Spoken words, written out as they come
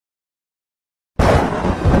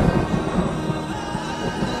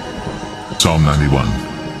Psalm 91.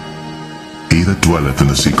 He that dwelleth in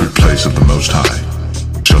the secret place of the Most High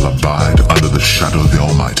shall abide under the shadow of the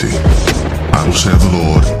Almighty. I will say of the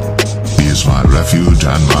Lord, He is my refuge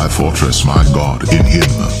and my fortress, my God, in Him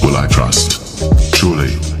will I trust.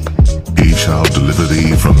 Surely He shall deliver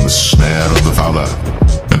thee from the snare of the fowler,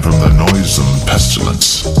 and from the noisome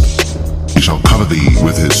pestilence. He shall cover thee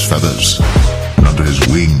with His feathers, and under His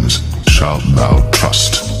wings shalt thou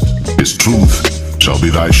trust. His truth shall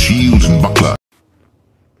be thy shield and buckler.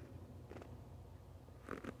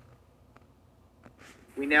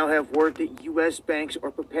 We now have word that U.S. banks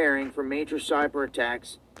are preparing for major cyber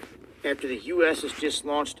attacks after the U.S. has just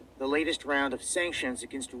launched the latest round of sanctions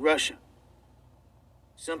against Russia.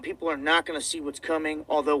 Some people are not going to see what's coming,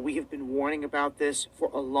 although we have been warning about this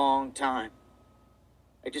for a long time.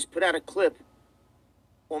 I just put out a clip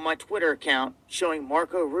on my Twitter account showing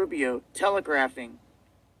Marco Rubio telegraphing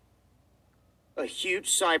a huge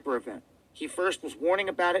cyber event. He first was warning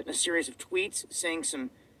about it in a series of tweets, saying some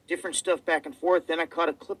different stuff back and forth. Then I caught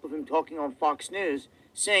a clip of him talking on Fox News,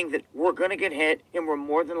 saying that we're going to get hit and we're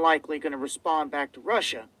more than likely going to respond back to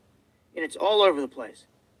Russia. And it's all over the place.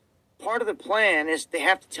 Part of the plan is they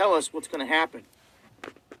have to tell us what's going to happen.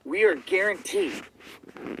 We are guaranteed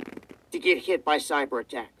to get hit by cyber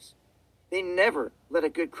attacks. They never let a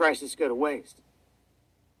good crisis go to waste.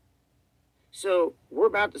 So we're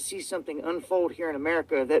about to see something unfold here in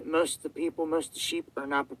America that most of the people, most of the sheep are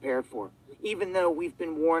not prepared for. Even though we've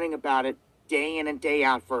been warning about it day in and day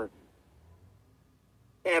out forever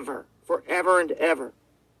and ever.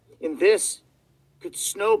 And this could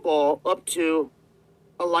snowball up to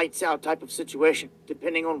a lights out type of situation,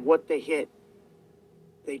 depending on what they hit.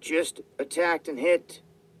 They just attacked and hit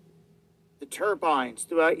the turbines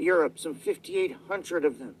throughout Europe, some 5,800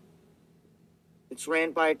 of them. It's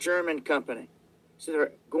ran by a German company. So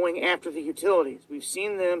they're going after the utilities. We've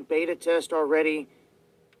seen them beta test already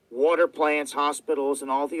water plants, hospitals,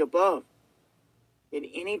 and all the above. At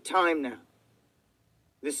any time now,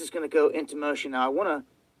 this is going to go into motion. Now, I want to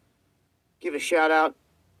give a shout out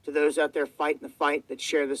to those out there fighting the fight that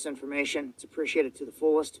share this information. It's appreciated to the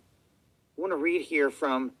fullest. I want to read here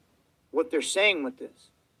from what they're saying with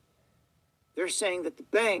this. They're saying that the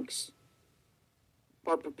banks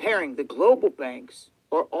are preparing, the global banks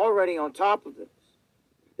are already on top of this,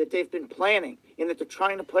 that they've been planning, and that they're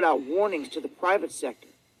trying to put out warnings to the private sector.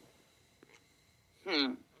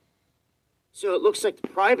 So it looks like the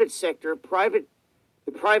private sector,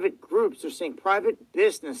 the private groups, they're saying private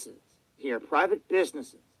businesses here, private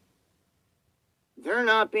businesses. They're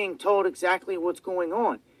not being told exactly what's going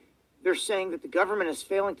on. They're saying that the government is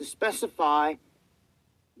failing to specify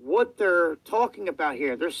what they're talking about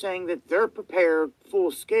here. They're saying that they're prepared full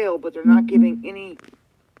scale, but they're not giving any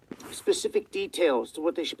specific details to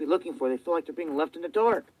what they should be looking for. They feel like they're being left in the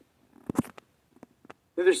dark.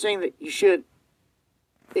 They're saying that you should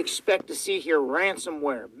expect to see here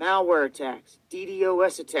ransomware, malware attacks,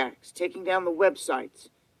 DDoS attacks, taking down the websites,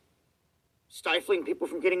 stifling people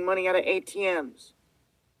from getting money out of ATMs.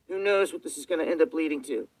 Who knows what this is going to end up leading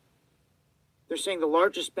to? They're saying the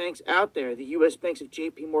largest banks out there, the U.S. banks of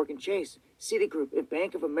J.P. Morgan Chase, Citigroup, and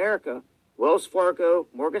Bank of America, Wells Fargo,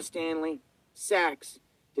 Morgan Stanley, Sachs,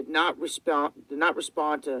 did not respond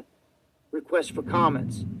to requests for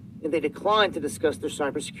comments, and they declined to discuss their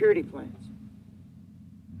cybersecurity plans.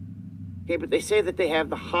 Okay, but they say that they have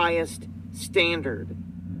the highest standard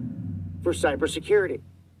for cybersecurity.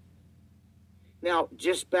 Now,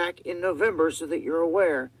 just back in November, so that you're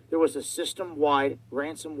aware, there was a system-wide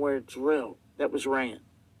ransomware drill that was ran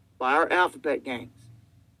by our alphabet gangs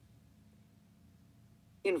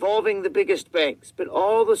involving the biggest banks, but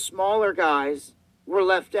all the smaller guys were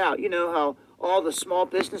left out. You know how all the small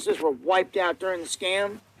businesses were wiped out during the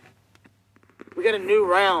scam? We got a new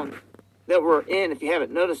round that we're in, if you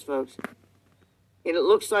haven't noticed, folks, and it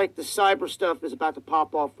looks like the cyber stuff is about to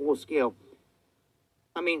pop off full scale.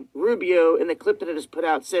 I mean, Rubio, in the clip that I just put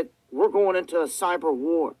out, said we're going into a cyber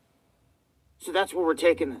war. So that's where we're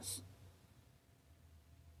taking this.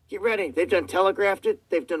 Get ready. They've done telegraphed it.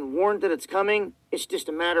 They've done warned that it's coming. It's just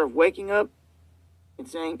a matter of waking up and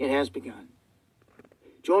saying it has begun.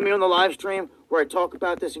 Join me on the live stream where I talk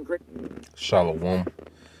about this in great... Shalom.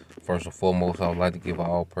 First and foremost, I would like to give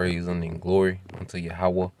all praise and glory unto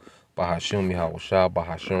Yahweh, Bahashim Yahweh Shah,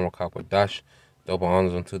 Bahashim Rakakwadash. Double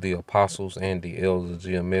honors unto the apostles and the elders of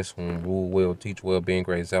GMS, whom rule well, teach well, being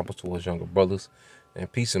great examples to us younger brothers.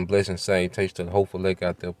 And peace and blessings, salutations to the hopeful leg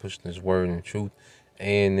out there pushing this word and truth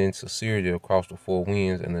and in sincerity across the four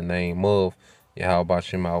winds in the name of Yahweh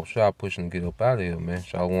Shem Shah, pushing to get up out of here, man.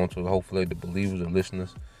 Shalom to the hopeful leg, the believers and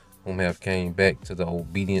listeners whom have came back to the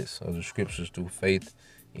obedience of the scriptures through faith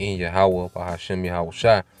in Yahweh by Hashem Yahweh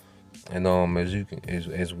Shai. And as you can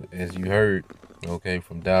as you heard, okay,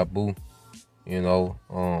 from Dabu,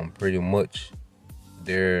 pretty much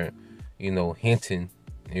they're, hinting,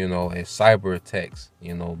 at cyber attacks,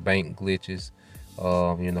 bank glitches,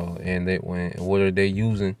 and what are they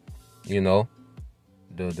using,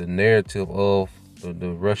 the narrative of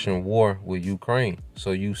the Russian war with Ukraine.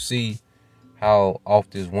 So you see how off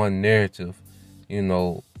this one narrative,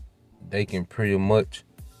 they can pretty much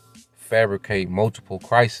fabricate multiple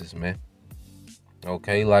crises, man.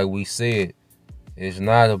 Okay, like we said, it's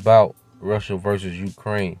not about Russia versus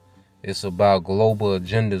Ukraine. It's about global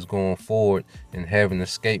agendas going forward and having a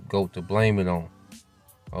scapegoat to blame it on.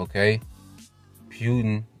 Okay?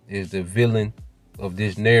 Putin is the villain of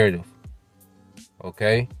this narrative.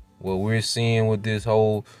 Okay? What we're seeing with this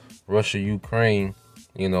whole Russia-Ukraine,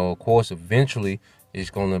 of course, eventually it's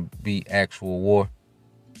going to be actual war,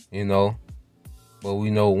 But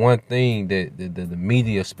we know one thing, that the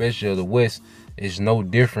media, especially of the West, is no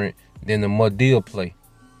different than the Madea play.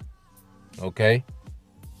 Okay?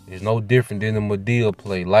 It's no different than the Madea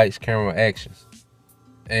play. Lights, camera, actions.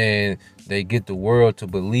 And they get the world to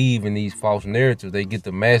believe in these false narratives. They get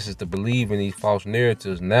the masses to believe in these false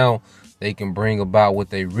narratives. Now they can bring about what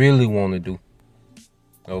they really want to do.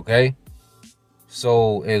 Okay?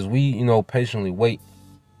 So as we, patiently wait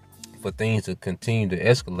for things to continue to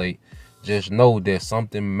escalate, just know that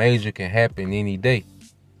something major can happen any day.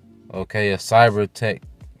 Okay? A cyber attack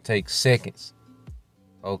takes seconds.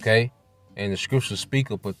 Okay? And the scriptures speak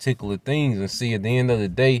of particular things, and see, at the end of the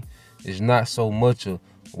day, it's not so much of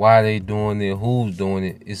why they doing it, who's doing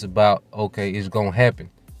it. It's about, okay, it's going to happen.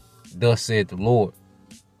 Thus said the Lord.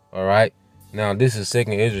 All right. Now, this is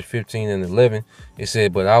 2nd Ezra 15:11. It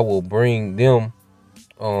said, but I will bring them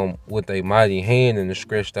with a mighty hand and a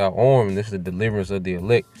stretched out arm. And this is the deliverance of the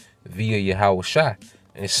elect via Yahweh Shai,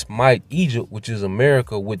 and smite Egypt, which is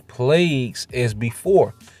America, with plagues as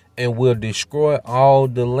before, and will destroy all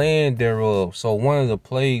the land thereof. So one of the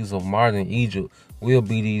plagues of modern Egypt will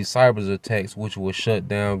be these cyber attacks, which will shut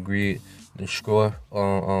down grid, destroy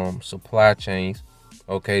supply chains,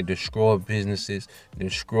 okay, destroy businesses,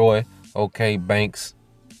 destroy, okay, banks.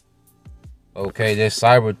 Okay, that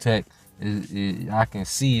cyber attack I can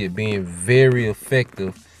see it being very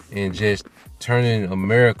effective in just turning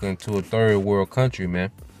America into a third world country,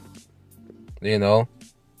 man.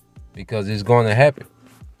 Because it's going to happen.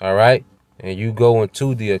 All right. And you go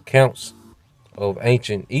into the accounts of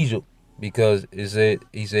ancient Egypt, because he said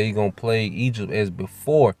he's going to plague Egypt as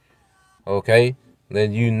before. Okay.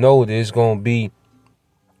 Then there's going to be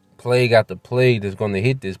plague after plague that's going to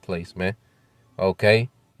hit this place, man. Okay.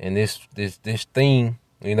 And this thing,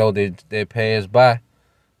 that passed by,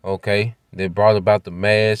 okay, that brought about the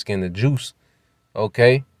mask and the juice,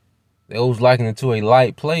 okay, it was likened into a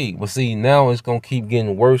light plague. But see, now it's going to keep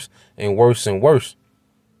getting worse and worse and worse,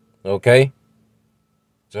 okay?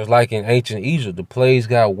 Just like in ancient Egypt, the plagues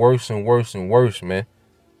got worse and worse and worse, man,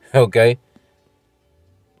 okay?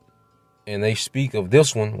 And they speak of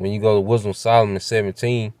this one when you go to Wisdom of Solomon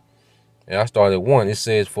 17, and I started 1. It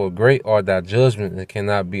says, for great are thy judgment that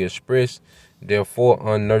cannot be expressed. Therefore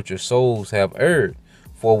unnurtured souls have erred.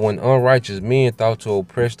 For when unrighteous men thought to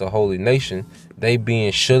oppress the holy nation, they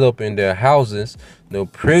being shut up in their houses, the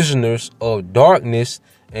prisoners of darkness,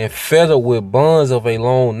 and fettered with bonds of a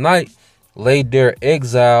long night, laid their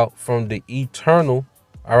exile from the eternal,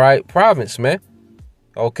 province, man.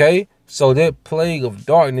 Okay? So that plague of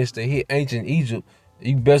darkness that hit ancient Egypt,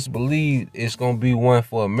 you best believe it's going to be one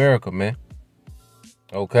for America, man.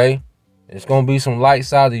 Okay? It's going to be some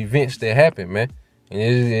lights out events that happen, man.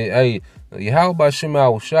 And how about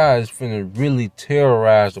Shema Shai is finna really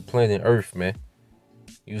terrorize the planet Earth, man.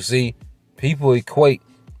 You see, people equate,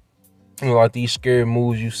 like these scary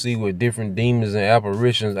movies you see with different demons and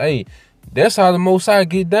apparitions. Hey, that's how the Most High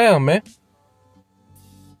get down, man.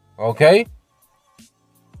 Okay?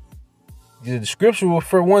 The scripture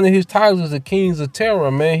refer, one of his titles is the Kings of Terror,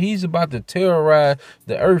 man. He's about to terrorize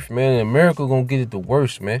the earth, man. And America gonna get it the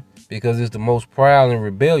worst, man, because it's the most proud and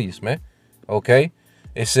rebellious, man. Okay?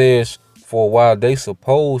 It says, for while they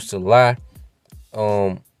supposed to lie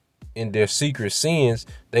in their secret sins,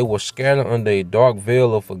 they were scattered under a dark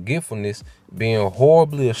veil of forgetfulness, being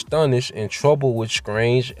horribly astonished and troubled with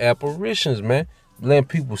strange apparitions, man. Letting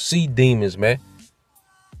people see demons, man.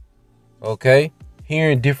 Okay?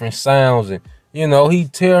 Hearing different sounds, and he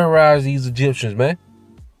terrorized these Egyptians, man.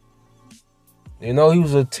 He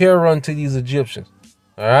was a terror unto these Egyptians.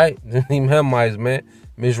 All right, them Hamites, man,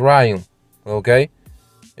 Mizraim. Okay,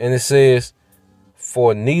 and it says,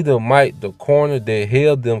 for neither might the corner that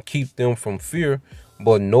held them keep them from fear,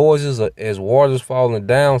 but noises as waters falling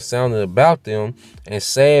down sounded about them, and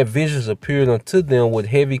sad visions appeared unto them with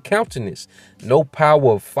heavy countenance. No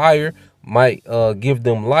power of fire might give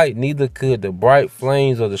them light, neither could the bright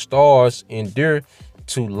flames of the stars endure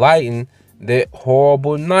to lighten that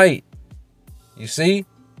horrible night. You see,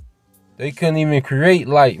 they couldn't even create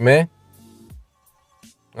light, man.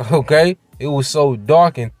 Okay, it was so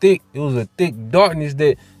dark and thick. It was a thick darkness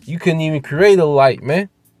that you couldn't even create a light, man.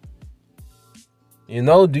 You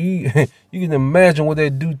know, do you you can imagine what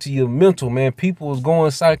that do to your mental, man? People was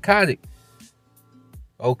going psychotic.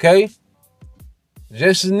 Okay,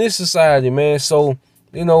 just in this society, man. So,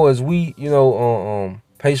 you know, as we,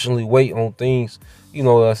 patiently wait on things,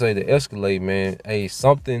 I say to escalate, man. Hey,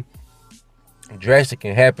 something drastic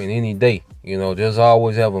can happen any day. Just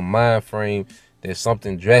always have a mind frame that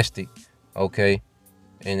something drastic, okay,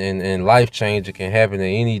 and life changer can happen at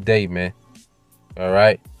any day, man. All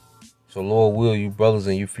right. So Lord will, you brothers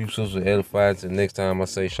and you few sisters edified. Till next time I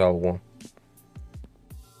say shalom.